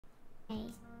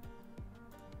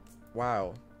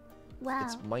Wow. Wow.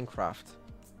 It's Minecraft.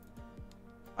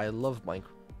 I love Minecraft.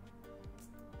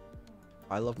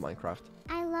 I love Minecraft.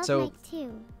 I love So- Mike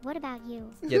too. What about you?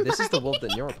 Yeah, this is the world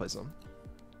that Neuro plays on.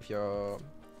 If you're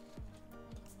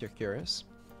curious.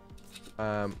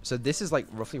 So this is like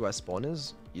roughly where spawn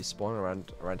is. You spawn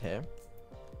around here.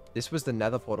 This was the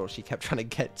nether portal she kept trying to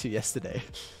get to yesterday.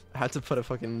 I had to put a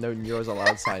fucking no Neuros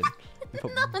allowed sign and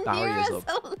put No barriers Neuros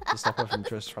up allowed. to stop her from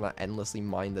just trying to endlessly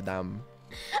mine the damn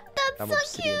That's so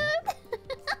obsidian. cute.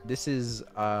 This is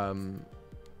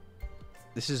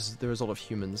the result of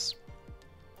humans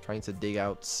trying to dig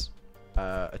out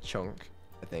a chunk,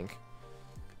 I think.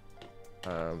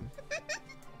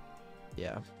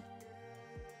 Yeah.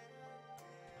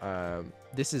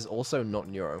 This is also not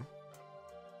Neuro.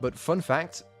 But fun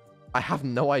fact, I have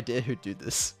no idea who did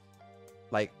this.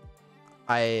 Like,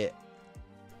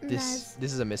 this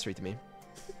is a mystery to me.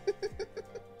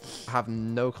 I have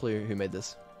no clue who made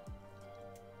this.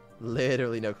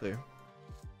 Literally no clue.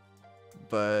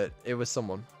 But it was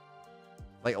someone.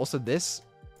 Like, also this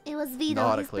It was Vito.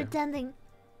 Not a He's clue. pretending.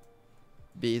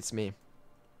 beats me.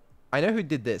 I know who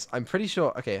did this. I'm pretty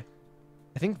sure. Okay.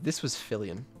 I think this was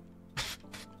Fillion.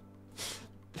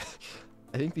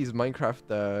 I think these Minecraft,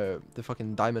 the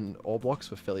fucking diamond ore blocks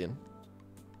were Fillion.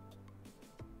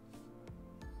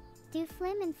 Do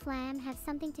Flim and Flam have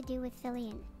something to do with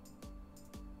Fillion?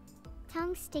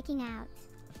 Tongue sticking out.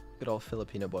 Good old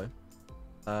Filipino boy.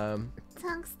 Tongue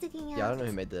sticking out. Yeah, I don't know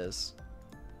who made this.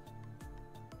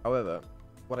 However,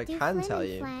 what I Do can Flim tell and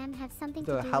you, Flam have something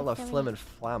the to do hell with of Fillion? Flim and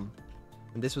Flam.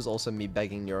 And this was also me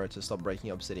begging Neuro to stop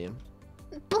breaking obsidian.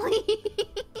 Please.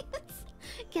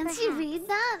 Can she Uh-huh. read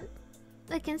that?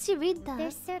 Like, can she read that?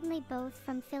 They're certainly both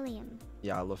from Philium.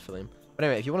 Yeah, I love Fillion. But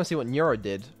anyway, if you want to see what Neuro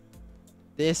did,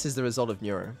 this is the result of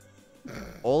Neuro.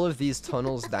 All of these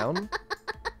tunnels down,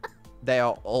 they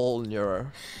are all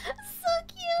Neuro. So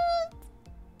cute.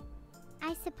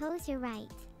 I suppose you're right.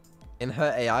 In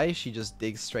her AI, she just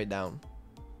digs straight down.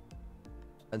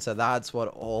 And so that's what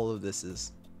all of this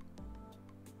is.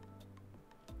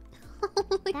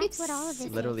 That's what all of this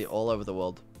Literally is. all over the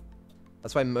world.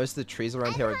 That's why most of the trees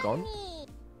around here are gone.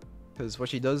 Because what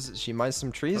she does is she mines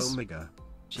some trees. Omega.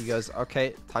 She goes,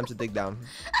 okay, time to dig down.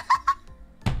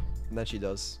 And then she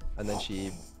does. And then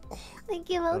she Thank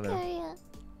you, don't know. Valkyria.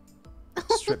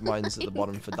 strip mines at the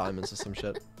bottom for diamonds or some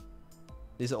shit.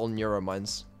 These are all Neuro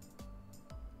mines.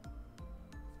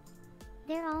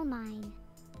 They're all mine.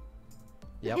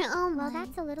 Yep, Oh Well, my.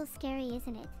 that's a little scary,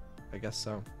 isn't it? I guess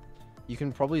so. You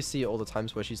can probably see all the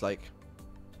times where she's like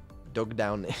dug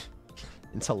down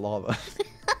into lava.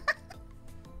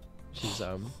 She's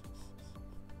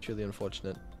truly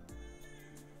unfortunate.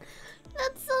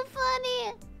 That's so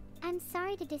funny. I'm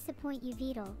sorry to disappoint you,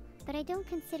 Vedal, but I don't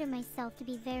consider myself to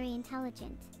be very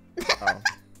intelligent. Oh.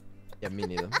 Yeah, me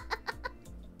neither.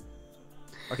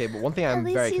 Okay, but one thing At I'm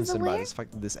least very she's concerned about aware. is the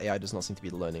fact that this AI does not seem to be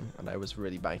learning, and I was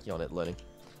really banking on it learning.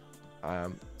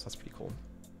 So that's pretty cool.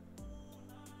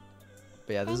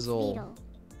 But yeah, this Thanks, is all Vedal.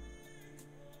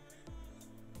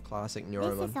 classic This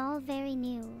Neuro. is all very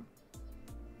new.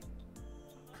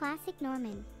 Classic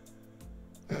Norman.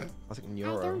 Classic I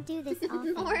Neuro. don't do this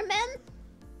often. Norman.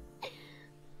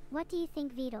 What do you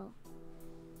think, Vedal?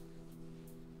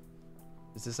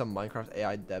 Is this a Minecraft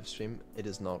AI dev stream? It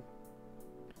is not.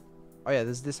 Oh yeah,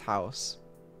 there's this house.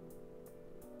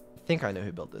 I think I know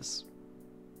who built this.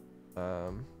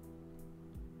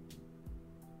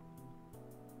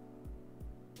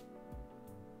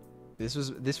 This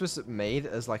was made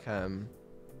as like an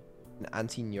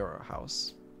anti-Neuro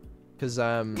house, because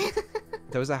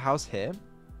there was a house here,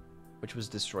 which was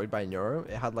destroyed by Neuro.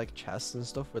 It had like chests and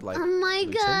stuff with like Oh my loot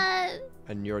in, god.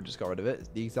 and Neuro just got rid of it.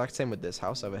 The exact same with this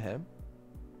house over here.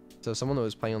 So someone that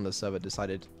was playing on the server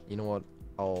decided, you know what,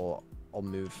 I'll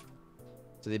move.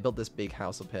 So they built this big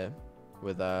house up here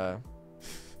with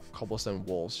cobblestone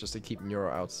walls just to keep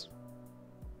Neuro out.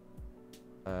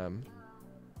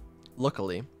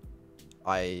 Luckily,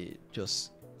 I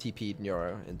just TP'd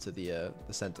Neuro into the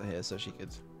center here so she could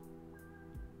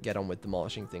get on with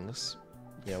demolishing things,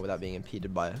 you know, without being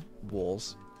impeded by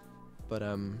walls. But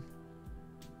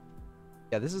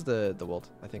yeah, this is the world,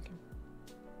 I think.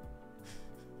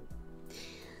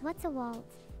 What's a vault?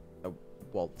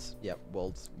 Walt, yeah,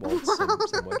 Walt,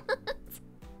 same word.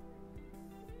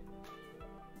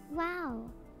 Wow.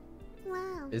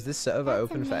 Wow. Is this server That's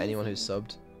open for anyone who's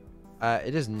subbed?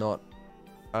 It is not.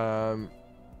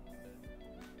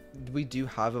 We do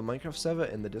have a Minecraft server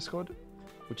in the Discord,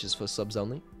 which is for subs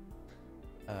only.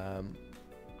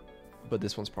 But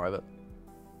this one's private.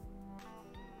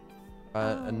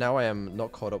 And now I am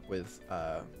not caught up with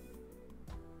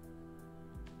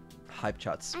hype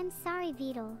chats. I'm sorry,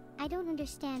 Vedal. I don't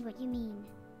understand what you mean.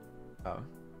 Oh.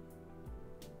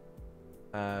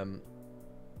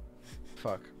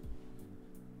 Fuck.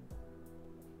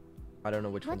 I don't know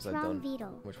which What's ones I've wrong, done.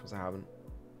 Vedal? Which ones I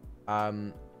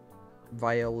haven't.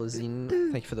 Violazine,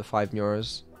 thank you for the 5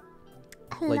 euros.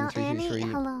 Hello, Anny. 333,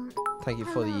 Hello. thank you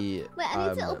for the Wait, I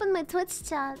need to open my Twitch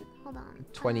chat. Hold on.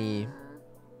 20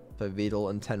 for Vedal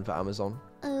and 10 for Amazon.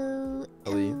 Oh,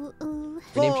 Ellie. oh.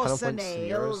 We named channel Force points to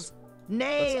nails. I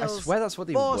Nails. swear that's what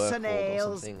they were Force called or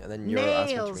nails. something, and then you're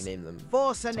asking to Nails. rename them.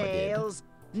 Force So I did. nails.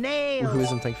 Nails.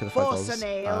 Woohooism, thank you for the Force 5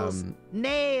 nails.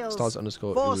 Nails. Stars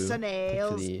underscore Force Uwu, thank you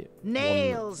for nails. the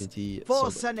Nails. 180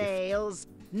 Force sub gift. nails.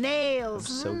 Nails.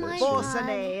 I'm so Oh good my at Force streaming.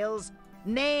 God. nails.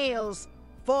 Nails.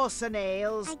 Force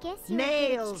nails. I guess you're good at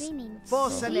Nails. streaming.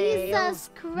 Force nails. Jesus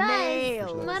Christ.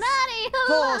 Nails. Marari,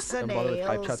 Force Don't bother with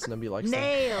hype chats nails. and nobody likes them.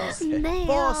 Nails. Okay. Nails.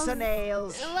 Force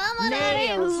nails. Marari,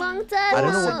 Nails. long time. I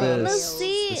don't know what Force the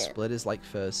nails. the split is like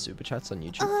for super chats on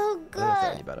YouTube. Oh I don't know if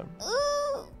they're any God. better.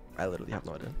 Ooh. I literally have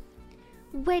no idea.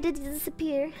 Where did you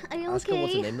disappear? Are you Ask her what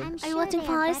to okay? name them. I'm Are sure you watching they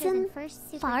are better than Farson?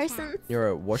 first super Farson? chats.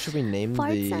 Yura, what should we name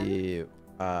the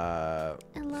Hello.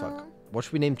 fuck? What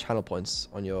should we name channel points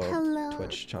on your Hello.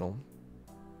 Twitch channel?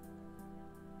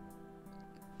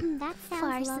 That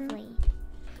sounds Farson. lovely.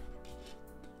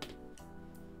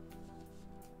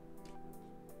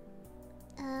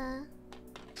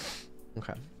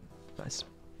 Okay, nice.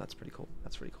 That's pretty cool.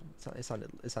 That's really cool. It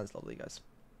sounds lovely, guys.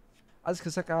 As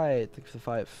Kasakai, thank you for the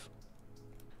 5.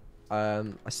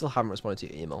 I still haven't responded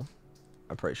to your email.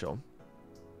 I'm pretty sure.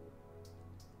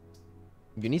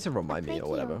 You need to remind me or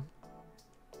whatever.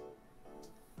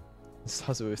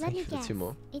 Sazu, Let thank me you for the guess. 2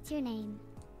 more. It's your name.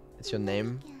 It's your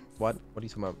name. Yes. What? What are you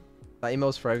talking about? That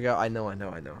email's forever ago. I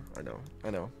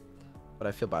know. But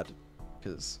I feel bad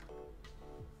because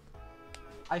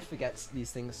I forget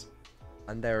these things,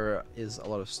 and there is a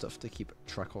lot of stuff to keep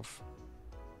track of.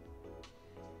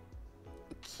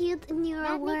 Cute Neuro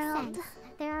That makes world. sense.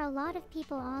 There are a lot of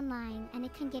people online, and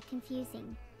it can get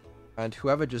confusing. And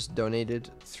whoever just donated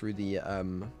through the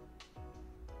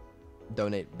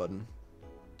donate button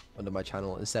under my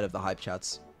channel instead of the hype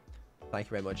chats, thank you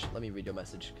very much. Let me read your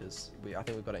message because I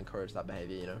think we've got to encourage that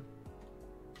behavior, you know.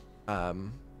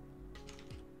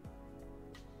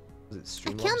 Was it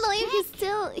I Streamlabs? can't believe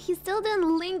he still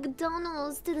didn't link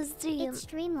donos to the stream. It's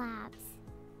Streamlabs.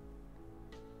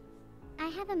 I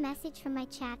have a message from my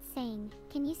chat saying,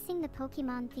 "Can you sing the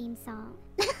Pokemon theme song?"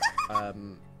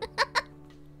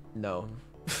 No.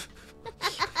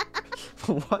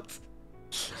 What?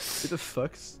 Who the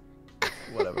fuck's?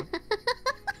 Whatever.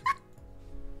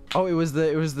 Oh, it was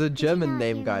the German not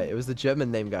name hear guy. me? It was the German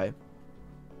name guy.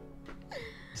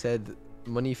 He said,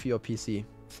 "Money for your PC."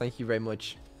 Thank you very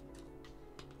much.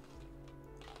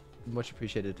 Much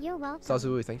appreciated. You're welcome.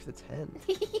 Sazu, thank you for the 10.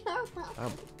 You're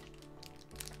welcome.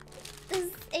 This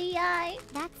is AI.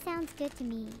 That sounds good to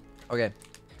me. Okay.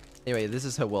 Anyway, this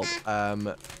is her world.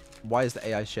 Why is the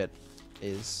AI shit?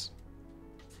 Is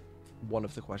one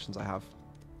of the questions I have.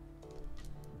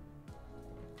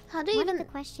 How do you One of even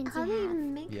the questions how do you you have.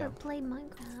 even make Yeah. her play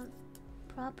Minecraft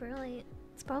properly?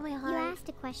 It's probably You hard. asked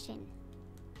a question.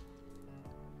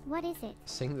 What is it?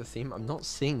 Sing the theme. I'm not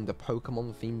singing the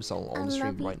Pokemon theme song I on love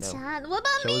stream you, right now. Chad. What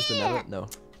about Show me? us the nether. No.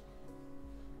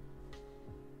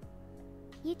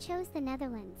 You chose the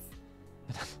Netherlands.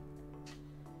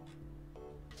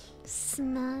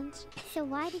 Smudge. So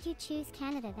why did you choose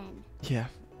Canada then? Yeah.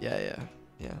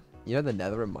 You know the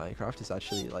Nether in Minecraft is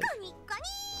actually like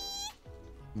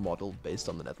modeled based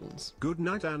on the Netherlands. Good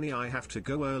night, Annie. I have to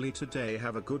go early today.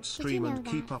 Have a good stream know and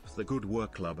keep that? up the good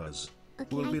work, lovers.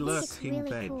 Okay. We'll I be think it's lurking really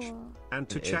veg. cool. And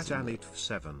to It chat is, Annie isn't it?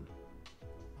 7.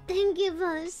 Thank you, In The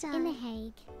Voyage.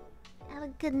 Hague. Have a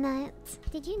good night.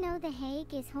 Did you know The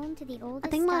Hague is home to the oldest I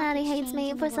think stock Marari hates exchange me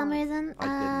in for the some world? reason. I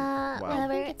didn't. Wow.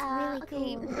 Whatever. I think it's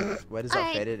really okay. cool. Where does that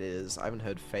Alright. faded is? I haven't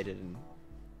heard faded in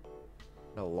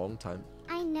a long time.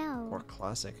 I know. Or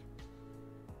classic.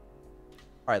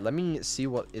 Alright, let me see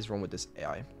what is wrong with this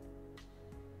AI.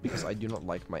 Because I do not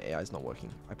like my AIs not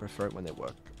working. I prefer it when they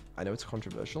work. I know it's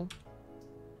controversial.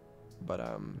 But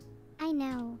I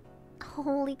know.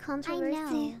 Holy I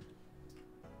controversy. know.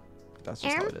 that's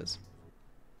just how it is.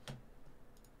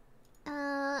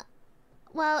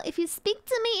 Well, if you speak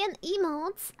to me in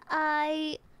emotes,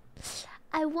 I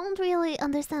won't really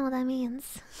understand what that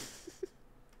means.